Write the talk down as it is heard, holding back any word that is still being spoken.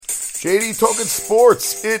JD Talking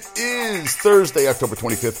Sports. It is Thursday, October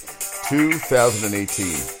 25th,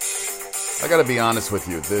 2018. I got to be honest with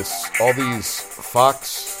you. All these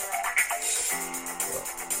Fox,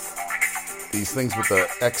 these things with the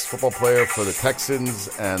ex-football player for the Texans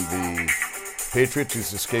and the Patriots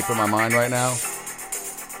who's escaping my mind right now.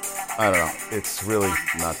 I don't know. It's really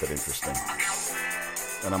not that interesting.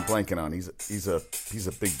 And I'm blanking on. He's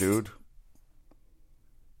a big dude.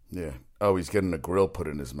 Yeah. Oh, he's getting a grill put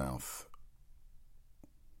in his mouth.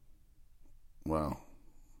 Wow.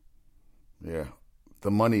 Yeah.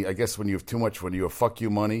 The money, I guess when you have too much, when you have fuck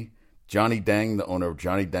you money, Johnny Dang, the owner of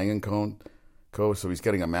Johnny Dang & Co., so he's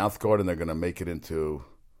getting a mouth guard and they're going to make him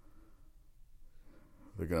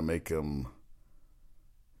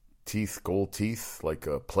gold teeth, like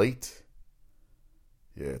a plate.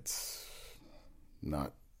 Yeah, it's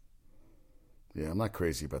not. Yeah, I'm not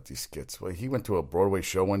crazy about these skits. Well, he went to a Broadway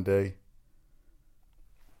show one day.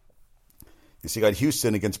 You see, got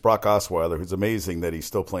Houston against Brock Osweiler, who's amazing that he's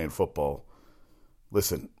still playing football.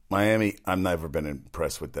 Listen, Miami, I've never been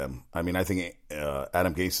impressed with them. I mean, I think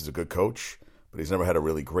Adam Gase is a good coach, but he's never had a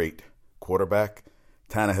really great quarterback.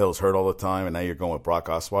 Tannehill's hurt all the time, and now you're going with Brock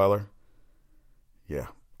Osweiler. Yeah,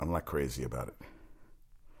 I'm not crazy about it.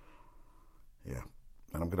 Yeah,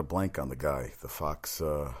 and I'm going to blank on the guy, the Fox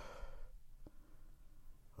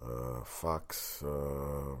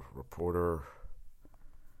reporter.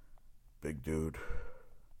 Big dude.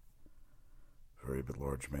 Very big,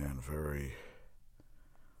 large man. Very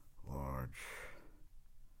large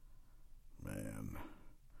man.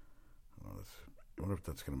 I wonder if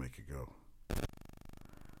that's going to make you go.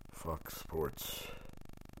 Fox Sports.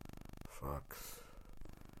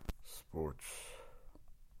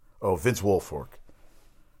 Oh, Vince Wilfork.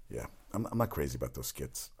 Yeah, I'm not crazy about those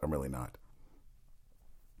skits. I'm really not.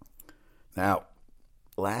 Now,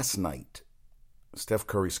 last night, Steph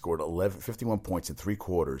Curry scored 51 points in 3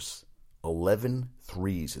 quarters, 11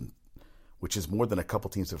 threes, which is more than a couple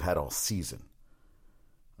teams have had all season.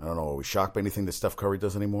 I don't know, are we shocked by anything that Steph Curry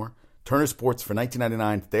does anymore? Turner Sports for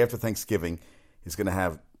 $19.99, day after Thanksgiving, is going to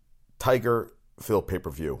have Tiger Phil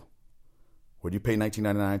pay-per-view. Would you pay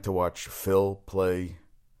 $19.99 to watch Phil play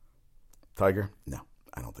Tiger? No,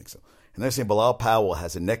 I don't think so. And they're saying Bilal Powell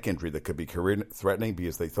has a neck injury that could be career-threatening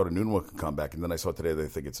because they thought a new one could come back. And then I saw today they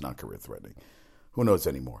think it's not career-threatening. Who knows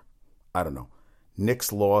anymore? I don't know.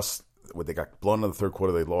 Knicks lost. They got blown in the third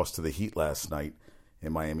quarter. They lost to the Heat last night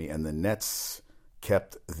in Miami. And the Nets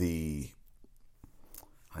kept I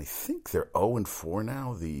think they're 0-4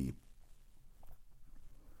 now.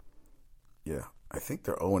 I think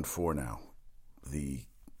they're 0-4 now. The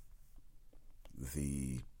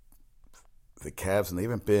Cavs, and they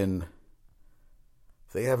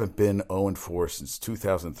haven't been 0-4 since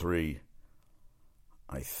 2003.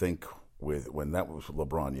 I think when that was with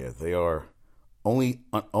LeBron. Yeah, they are only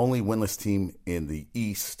winless team in the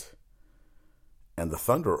East, and the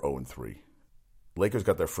Thunder are 0-3. Lakers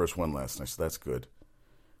got their first win last night, so that's good.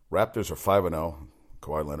 Raptors are 5-0.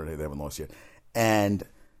 Kawhi Leonard, they haven't lost yet, and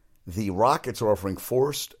the Rockets are offering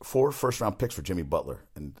four first-round picks for Jimmy Butler,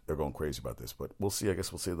 and they're going crazy about this. But we'll see. I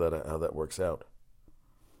guess we'll see how that works out.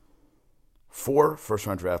 4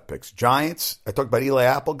 first-round draft picks. Giants, I talked about Eli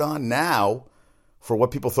Apple gone. Now, for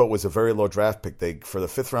what people thought was a very low draft pick, for the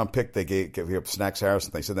 5th-round pick, they gave up Snacks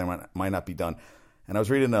Harrison. They said they might not be done. And I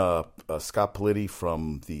was reading Scott Politi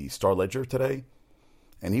from the Star-Ledger today,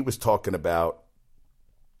 and he was talking about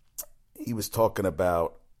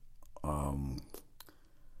how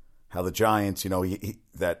the Giants,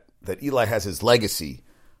 that Eli has his legacy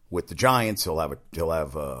with the Giants. He'll have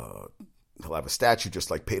a statue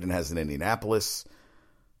just like Peyton has in Indianapolis.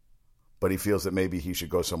 But he feels that maybe he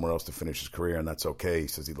should go somewhere else to finish his career, and that's okay. He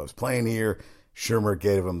says he loves playing here. Shermer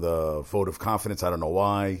gave him the vote of confidence. I don't know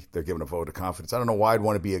why they're giving a vote of confidence. I don't know why I'd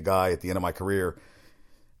want to be a guy at the end of my career,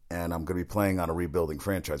 and I'm going to be playing on a rebuilding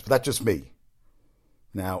franchise. But that's just me.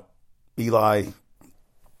 Now, Eli,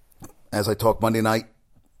 as I talked Monday night,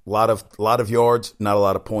 a lot of yards, not a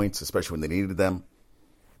lot of points, especially when they needed them.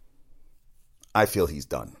 I feel he's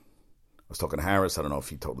done. I was talking to Harris. I don't know if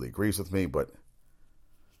he totally agrees with me, but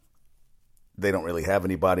they don't really have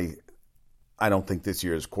anybody. I don't think this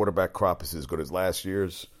year's quarterback crop is as good as last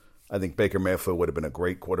year's. I think Baker Mayfield would have been a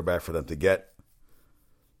great quarterback for them to get.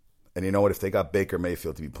 And you know what? If they got Baker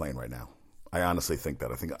Mayfield to be playing right now, I honestly think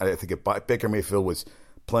that. I think if Baker Mayfield was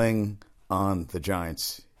playing on the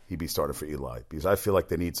Giants, he'd be starting for Eli, because I feel like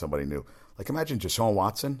they need somebody new. Like, imagine Deshaun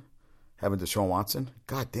Watson, having Deshaun Watson.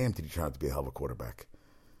 God damn, did he turn out to be a hell of a quarterback.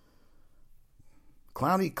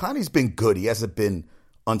 Clowney's been good. He hasn't been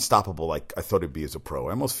unstoppable like I thought he'd be as a pro.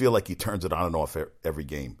 I almost feel like he turns it on and off every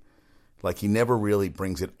game. Like, he never really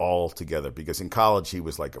brings it all together because in college he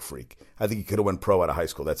was like a freak. I think he could have went pro out of high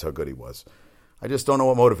school. That's how good he was. I just don't know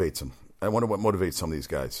what motivates him. I wonder what motivates some of these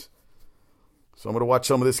guys. So I'm going to watch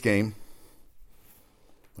some of this game.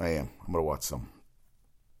 I am. I'm going to watch some.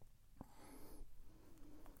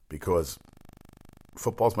 Because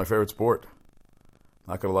football's my favorite sport.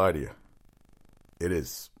 Not going to lie to you. It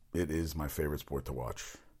is. It is my favorite sport to watch.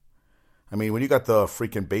 I mean, when you got the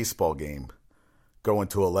freaking baseball game going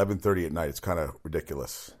to 11:30 at night, it's kind of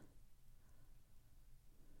ridiculous.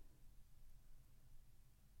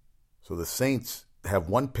 So the Saints have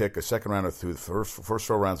one pick, a second rounder through the first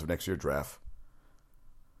 4 rounds of next year's draft.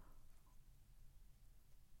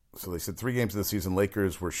 So they said 3 games of the season,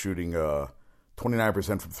 Lakers were shooting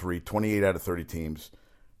 29% from 3, 28 out of 30 teams.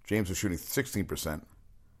 James was shooting 16%.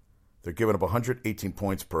 They're giving up 118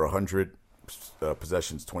 points per 100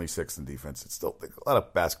 possessions, 26 in defense. It's still a lot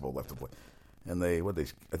of basketball left to play. And I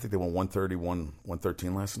think they won 131,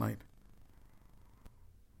 113 last night.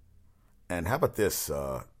 And how about this?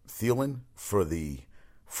 Thielen for the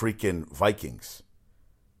freaking Vikings.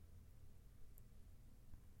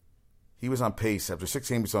 He was on pace. After 6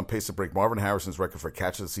 games, he was on pace to break Marvin Harrison's record for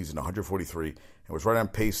catch of the season, 143, and was right on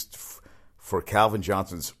pace for Calvin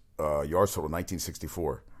Johnson's yards total,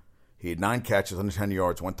 1964. He had 9 catches, 110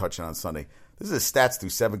 yards, 1 touchdown on Sunday. This is his stats through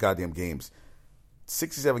 7 goddamn games.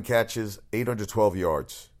 67 catches, 812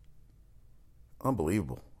 yards.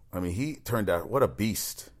 Unbelievable. I mean, he turned out, what a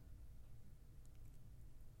beast.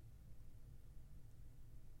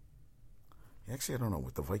 Actually, I don't know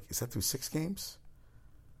what the Vikings, is that through 6 games?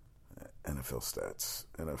 NFL stats,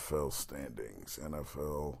 NFL standings.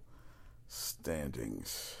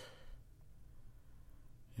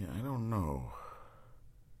 Yeah, I don't know.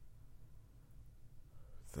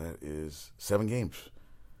 That is 7 games.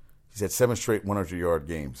 He's had 7 straight 100-yard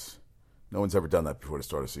games. No one's ever done that before the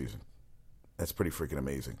start of the season. That's pretty freaking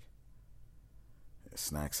amazing. Yeah,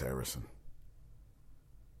 Snacks Harrison.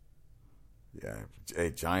 Yeah,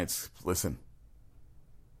 hey, Giants, listen.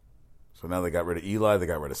 So now they got rid of Eli, they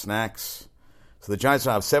got rid of Snacks. So the Giants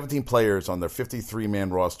now have 17 players on their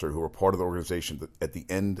 53-man roster who were part of the organization at the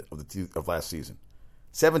end of last season.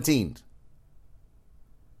 17.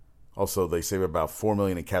 Also, they save about $4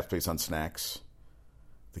 million in cap space on Snacks.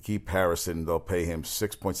 To keep Harrison, they'll pay him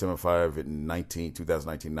 $6.75 in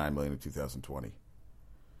 2019, $9 million in 2020.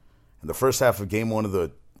 In the first half of Game 1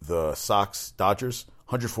 of the Sox-Dodgers,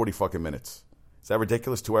 140 fucking minutes. Is that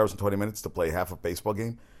ridiculous? 2 hours and 20 minutes to play half a baseball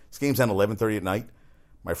game? This game's on 11:30 at night.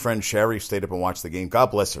 My friend Sherry stayed up and watched the game.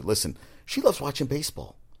 God bless her. Listen, she loves watching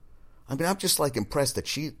baseball. I mean, I'm just like impressed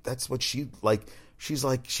that that's what she like. She's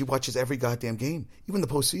like, she watches every goddamn game, even the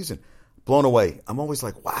postseason. Blown away. I'm always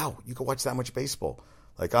like, wow, you can watch that much baseball.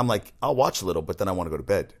 Like, I'm like, I'll watch a little, but then I want to go to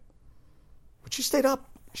bed. But she stayed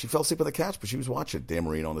up. She fell asleep on the couch, but she was watching Dan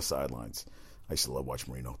Marino on the sidelines. I used to love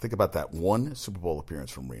watching Marino. Think about that. 1 Super Bowl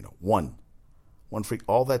appearance from Marino. One freak.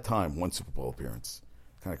 All that time, 1 Super Bowl appearance.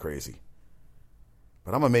 Kind of crazy.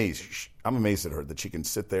 But I'm amazed. I'm amazed at her that she can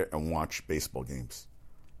sit there and watch baseball games.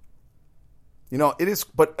 You know, it is,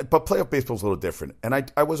 but playoff baseball is a little different.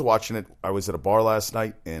 And I was watching it. I was at a bar last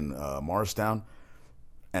night in Morristown,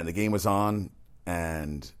 and the game was on.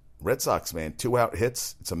 And Red Sox, man, 2-out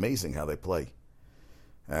hits. It's amazing how they play.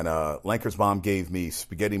 And Lanker's mom gave me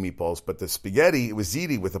spaghetti meatballs, but the spaghetti, it was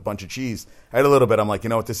ziti with a bunch of cheese. I had a little bit. I'm like, you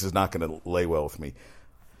know what? This is not going to lay well with me.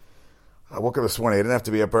 I woke up this morning. I didn't have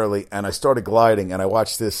to be up early, and I started gliding. And I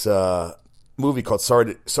watched this movie called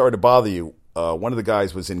Sorry to Bother You. One of the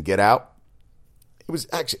guys was in Get Out. It was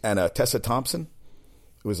actually, and Tessa Thompson.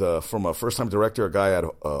 It was from a first-time director, a guy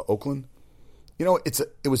out of Oakland. You know,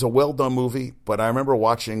 it was a well-done movie, but I remember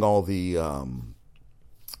watching all the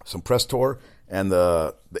some press tour and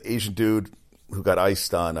the Asian dude who got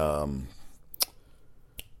iced on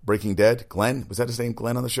Breaking Dead. Glenn, was that his name?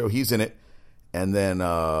 Glenn on the show. He's in it, and then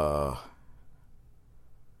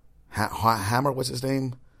Hammer, what's his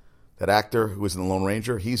name? That actor who was in The Lone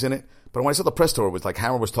Ranger. He's in it. But when I saw the press tour, it was like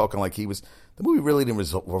Hammer was talking like the movie really didn't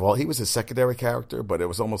revolve. He was a secondary character, but it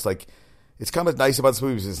was almost like. It's kind of nice about this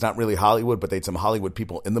movie because it's not really Hollywood, but they had some Hollywood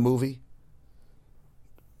people in the movie.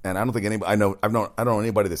 And I don't think anybody, I don't know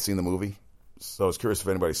anybody that's seen the movie. So I was curious if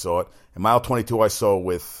anybody saw it. And Mile 22 I saw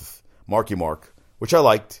with Marky Mark, which I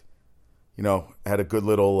liked. You know, had a good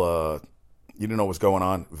little, you didn't know what was going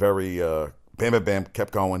on. Very, bam, bam, bam,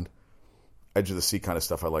 kept going. Edge of the seat kind of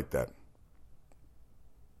stuff. I like that.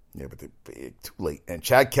 Yeah, but too late. And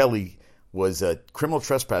Chad Kelly was a criminal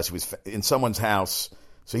trespass. He was in someone's house.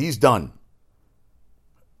 So he's done.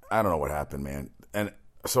 I don't know what happened, man. And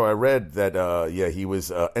so I read that, he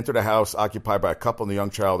was entered a house occupied by a couple and a young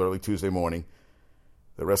child early Tuesday morning.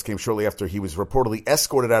 The arrest came shortly after he was reportedly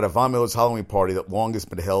escorted out of Von Miller's Halloween party that long has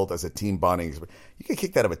been held as a team bonding experience. You get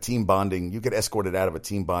kicked out of a team bonding. You get escorted out of a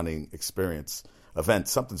team bonding event.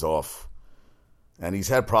 Something's off. And he's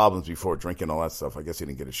had problems before, drinking, all that stuff. I guess he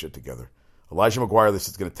didn't get his shit together. Elijah McGuire, this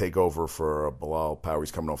is going to take over for Bilal Powell.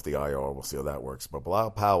 He's coming off the IR. We'll see how that works. But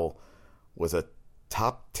Bilal Powell was a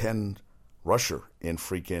top 10 rusher in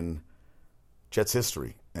freaking Jets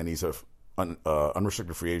history. And he's a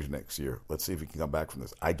unrestricted free agent next year. Let's see if he can come back from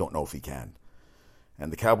this. I don't know if he can.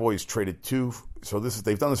 And the Cowboys traded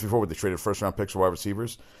they've done this before where they traded first-round picks for wide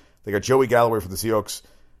receivers. They got Joey Galloway from the Seahawks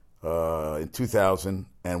in 2000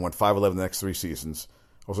 and went 5-11 the next 3 seasons.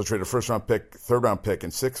 Also traded a first-round pick, third-round pick,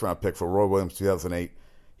 and sixth-round pick for Roy Williams 2008.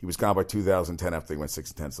 He was gone by 2010 after they went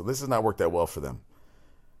 6-10. So this has not worked that well for them.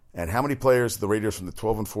 And how many players, the Raiders from the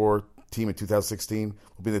 12-4 team in 2016,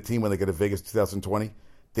 will be the team when they get to Vegas 2020?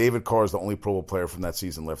 David Carr is the only Pro Bowl player from that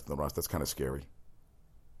season left in the roster. That's kind of scary.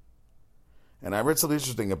 And I read something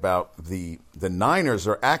interesting about the Niners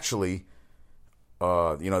are actually,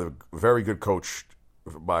 they're very good coached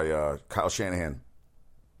by Kyle Shanahan,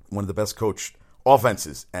 one of the best coached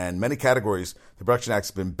offenses. And many categories, the production acts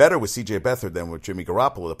have been better with C.J. Beathard than with Jimmy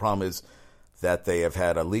Garoppolo. The problem is that they have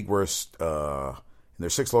had a league worst, in their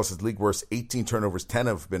 6 losses, league worst, 18 turnovers, 10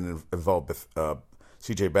 have been involved with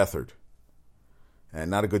C.J. Beathard. And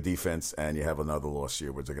not a good defense, and you have another loss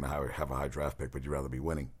here where they're going to have a high draft pick, but you'd rather be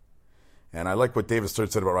winning. And I like what David Stern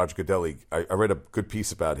said about Roger Goodell. I read a good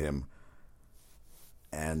piece about him,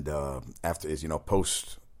 and after his,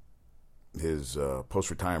 post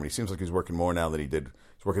retirement, he seems like he's working more now than he did.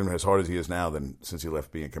 He's working as hard as he is now than since he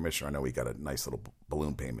left being commissioner. I know he got a nice little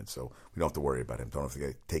balloon payment, so we don't have to worry about him. Don't have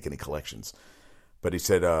to take any collections. But he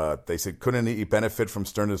said, they said, couldn't he benefit from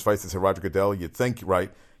Stern's advice? They said, Roger Goodell, you'd think, right?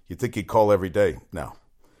 You'd think he'd call every day. No.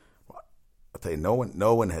 I'll tell you,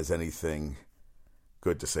 no one has anything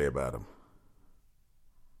good to say about him.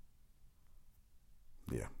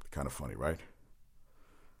 Yeah, kind of funny, right?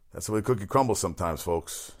 That's the way the cookie crumbles sometimes,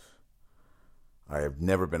 folks. I have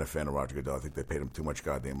never been a fan of Roger Goodell. I think they paid him too much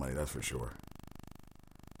goddamn money, that's for sure.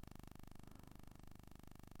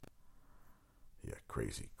 Yeah,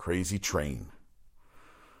 crazy train.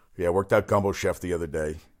 Yeah, I worked out Gumbo Chef the other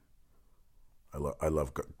day. I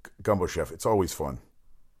love Gumbo Chef. It's always fun.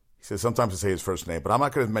 He says sometimes I say his first name, but I'm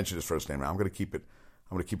not going to mention his first name now. I'm going to keep it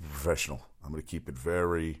professional. I'm going to keep it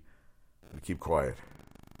quiet.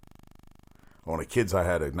 When the kids, I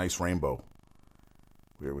had a nice rainbow.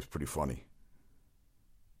 It was pretty funny.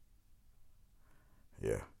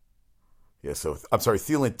 Yeah. So I'm sorry.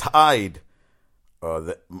 Thielen tied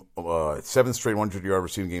the 7th straight 100-yard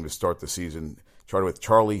receiving game to start the season. Started with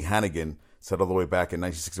Charlie Hannigan. Set all the way back in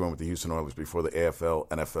 1961 with the Houston Oilers before the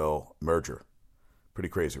AFL-NFL merger. Pretty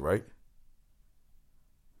crazy, right?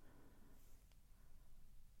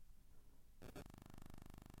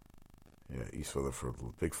 Yeah, East Rutherford,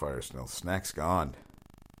 big fire smell. Snacks gone.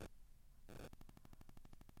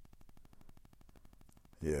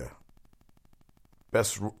 Yeah.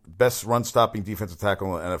 Best run-stopping defensive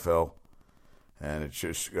tackle in the NFL. And it's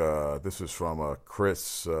just, this is from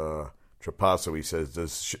Chris Trapasso. He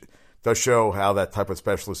says, does show how that type of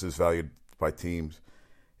specialist is valued by teams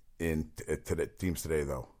teams today,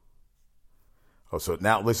 though. Oh, so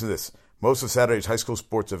now listen to this. Most of Saturday's high school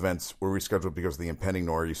sports events were rescheduled because of the impending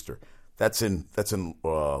nor'easter. That's in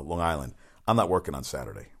Long Island. I'm not working on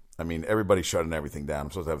Saturday. I mean, everybody's shutting everything down.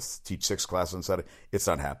 I'm supposed to teach 6 classes on Saturday. It's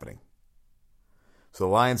not happening. So the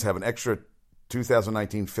Lions have an extra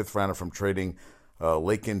 2019 fifth rounder from trading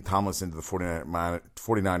Laken Tomlinson to the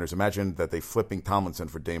 49ers. Imagine that they flipping Tomlinson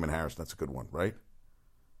for Damon Harris. That's a good one, right?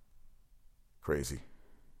 Crazy.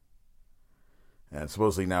 And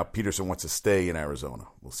supposedly now Peterson wants to stay in Arizona.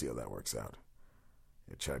 We'll see how that works out.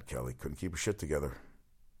 Yeah, Chad Kelly couldn't keep his shit together.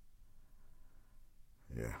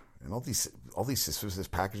 Yeah, and all these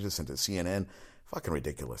packages sent to CNN, fucking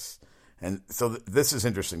ridiculous. And so this is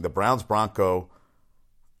interesting. The Browns-Bronco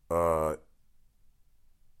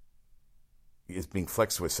is being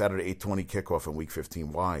flexed to a Saturday 8:20 kickoff in Week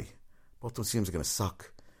 15. Why? Both those teams are going to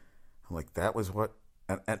suck. I'm like, that was what...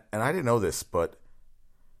 And I didn't know this, but...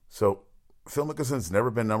 So, Phil Mickelson's never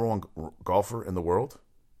been number one golfer in the world?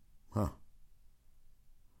 Huh.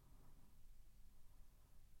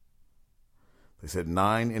 They said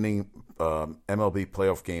 9-inning MLB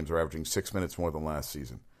playoff games are averaging 6 minutes more than last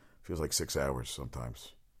season. Feels like 6 hours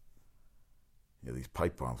sometimes. Yeah, these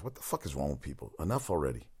pipe bombs. What the fuck is wrong with people? Enough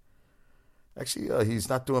already. Actually, he's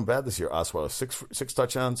not doing bad this year. Osweiler, six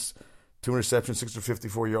touchdowns, 2 interceptions,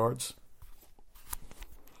 654 yards.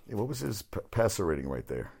 Hey, what was his passer rating right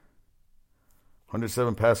there?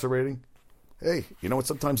 107 passer rating? Hey, you know what?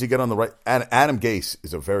 Sometimes you get on the right. Adam Gase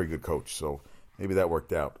is a very good coach, so maybe that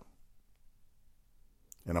worked out.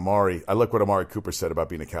 And Amari, I like what Amari Cooper said about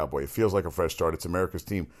being a Cowboy. It feels like a fresh start. It's America's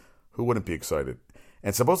team. Who wouldn't be excited?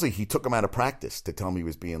 And supposedly he took him out of practice to tell him he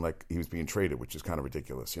was being traded, which is kind of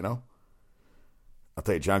ridiculous, you know? I'll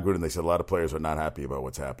tell you, John Gruden, they said a lot of players are not happy about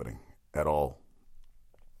what's happening at all.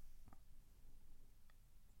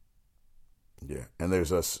 Yeah, and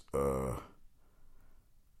there's us.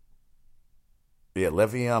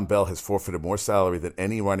 Le'Veon Bell has forfeited more salary than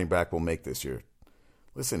any running back will make this year.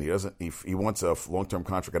 Listen, he doesn't. He wants a long-term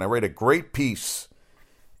contract, and I read a great piece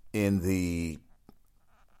in the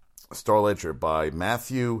Star Ledger by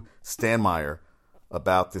Matthew Stanmeyer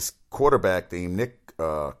about this quarterback named Nick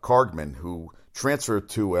Cargman, who transferred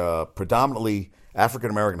to a predominantly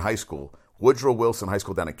African-American high school, Woodrow Wilson High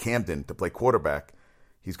School down in Camden, to play quarterback.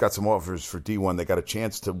 He's got some offers for D1. They got a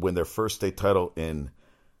chance to win their first state title in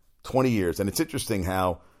 20 years. And it's interesting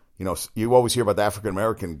how, you know, you always hear about the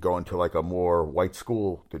African-American going to like a more white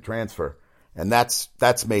school to transfer. And that's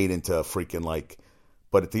made into freaking like,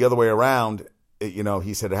 but the other way around, you know,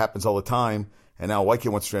 he said it happens all the time. And now a white kid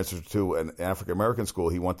wants to transfer to an African-American school.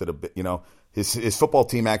 He wanted a bit, you know, his football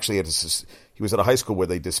team actually he was at a high school where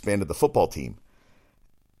they disbanded the football team.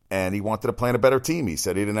 And he wanted to play on a better team. He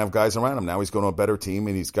said he didn't have guys around him. Now he's going to a better team,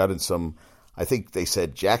 and he's got in some. I think they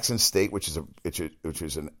said Jackson State, which is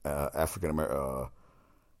an African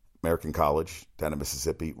American college down in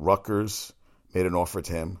Mississippi. Rutgers made an offer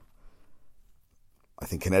to him. I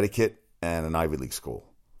think Connecticut and an Ivy League school.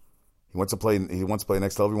 He wants to play. He wants to play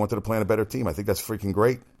next level. He wanted to play on a better team. I think that's freaking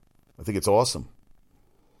great. I think it's awesome.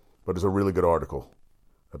 But it's a really good article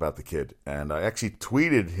about the kid, and I actually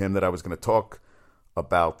tweeted him that I was going to talk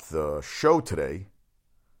about the show today,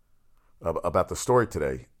 about the story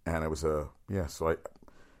today, and it was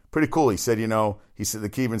pretty cool. He said, the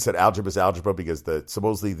key even said algebra is algebra because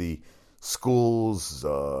supposedly the school's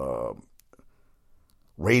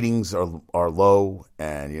ratings are low,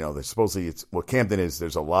 and they're supposedly Camden is.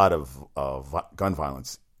 There's a lot of gun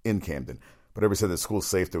violence in Camden, but everybody said the school's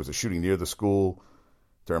safe. There was a shooting near the school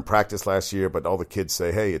during practice last year, but all the kids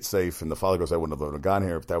say, "Hey, it's safe," and the father goes, "I wouldn't have gone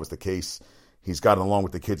here if that was the case." He's gotten along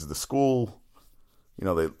with the kids at the school.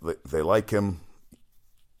 They like him.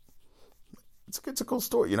 It's a cool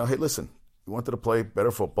story. Hey, listen, he wanted to play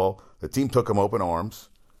better football. The team took him open arms.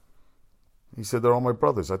 He said, "They're all my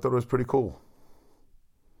brothers." I thought it was pretty cool.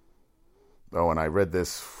 Oh, and I read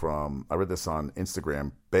this on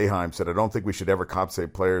Instagram. Boeheim said, "I don't think we should ever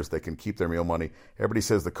compensate players. They can keep their meal money. Everybody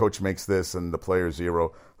says the coach makes this and the player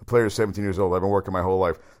zero. The player is 17 years old. I've been working my whole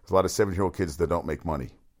life. There's a lot of 17-year-old kids that don't make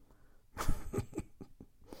money."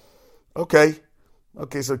 Okay,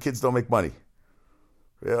 so kids don't make money.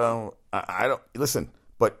 I don't listen,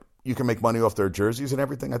 but you can make money off their jerseys and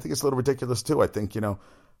everything. I think it's a little ridiculous too. I think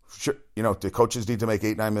sure, the coaches need to make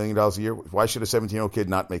 $8-9 million a year. Why should a 17-year-old kid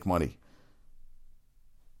not make money?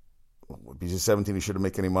 Because he's 17, he shouldn't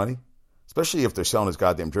make any money, especially if they're selling his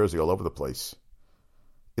goddamn jersey all over the place.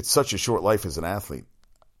 It's such a short life as an athlete.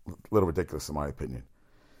 A little ridiculous, in my opinion.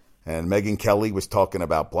 And Megyn Kelly was talking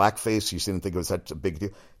about blackface. She didn't think it was such a big deal.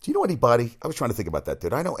 Do you know anybody? I was trying to think about that.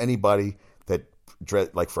 Did I know anybody that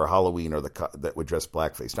dressed like for Halloween or that would dress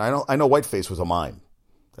blackface? Now I know whiteface was a mime.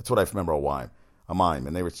 That's what I remember, a mime.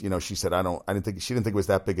 And they were, she said she didn't think it was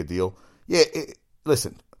that big a deal. Yeah,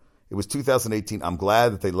 listen, it was 2018. I'm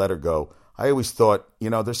glad that they let her go. I always thought,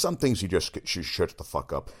 there's some things you just should shut the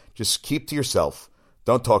fuck up. Just keep to yourself.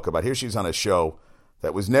 Don't talk about it. Here she's on a show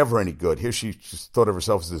that was never any good. Here she just thought of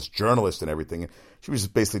herself as this journalist and everything. She was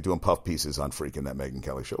just basically doing puff pieces on freaking that Megyn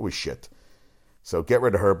Kelly show. It was shit. So get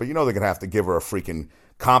rid of her. But they're going to have to give her a freaking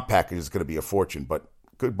comp package. It's going to be a fortune. But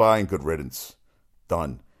goodbye and good riddance.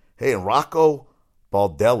 Done. Hey, and Rocco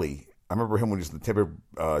Baldelli, I remember him when he was in the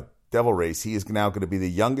Tampa Devil Race. He is now going to be the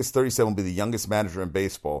youngest, 37, will be the youngest manager in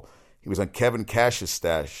baseball. He was on Kevin Cash's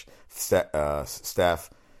staff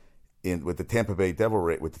with the Tampa Bay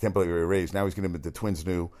Rays. Now he's going to be the Twins'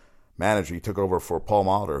 new manager. He took over for Paul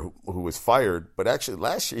Molitor, who was fired. But actually,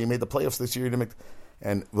 last year he made the playoffs. This year he didn't make.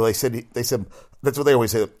 And they said that's what they always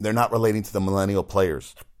say. They're not relating to the millennial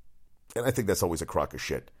players, and I think that's always a crock of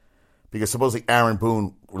shit. Because supposedly Aaron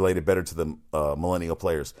Boone related better to the millennial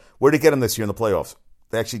players. Where did he get him this year in the playoffs?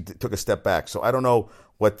 They actually took a step back. So I don't know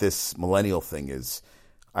what this millennial thing is.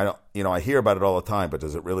 I hear about it all the time, but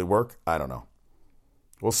does it really work? I don't know.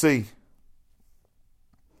 We'll see.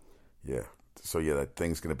 Yeah. So, that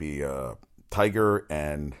thing's going to be Tiger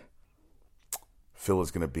and Phil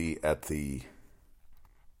is going to be at the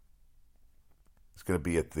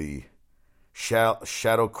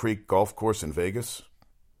Shadow Creek Golf Course in Vegas.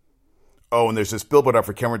 Oh, and there's this billboard up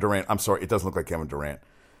for Kevin Durant. I'm sorry, it doesn't look like Kevin Durant.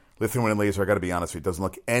 Lithuanian Laser, I got to be honest with you, it doesn't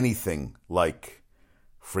look anything like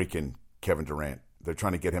freaking Kevin Durant. They're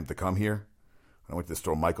trying to get him to come here. I went to the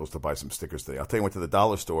store Michael's to buy some stickers today. I'll tell you, I went to the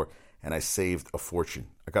dollar store and I saved a fortune.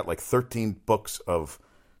 I got like 13 books of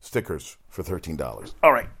stickers for $13.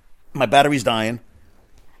 All right, my battery's dying.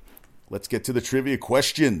 Let's get to the trivia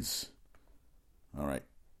questions. All right.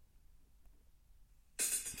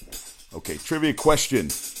 Okay, trivia question.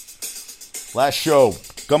 Last show,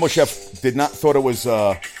 Gumbo Chef did not thought it was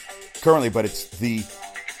currently, but it's the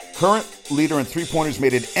current leader in three-pointers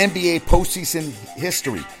made in NBA postseason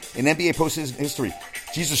history. In NBA postseason history,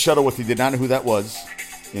 Jesus Shuttleworth, he did not know who that was,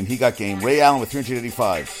 and he got game. Ray Allen with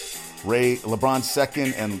 385. LeBron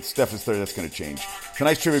second, and Steph is third. That's going to change.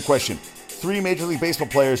 Tonight's trivia question. 3 Major League Baseball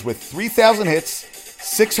players with 3,000 hits,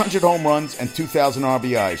 600 home runs, and 2,000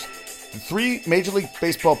 RBIs. The 3 Major League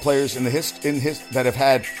Baseball players that have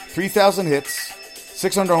had 3,000 hits,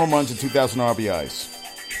 600 home runs, and 2,000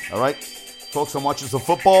 RBIs. All right? Folks, I'm watching some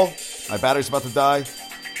football. My battery's about to die.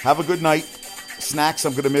 Have a good night. Snacks,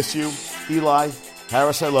 I'm going to miss you. Eli,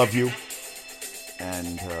 Harris, I love you.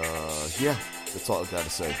 And, yeah, that's all I've got to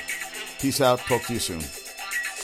say. Peace out. Talk to you soon.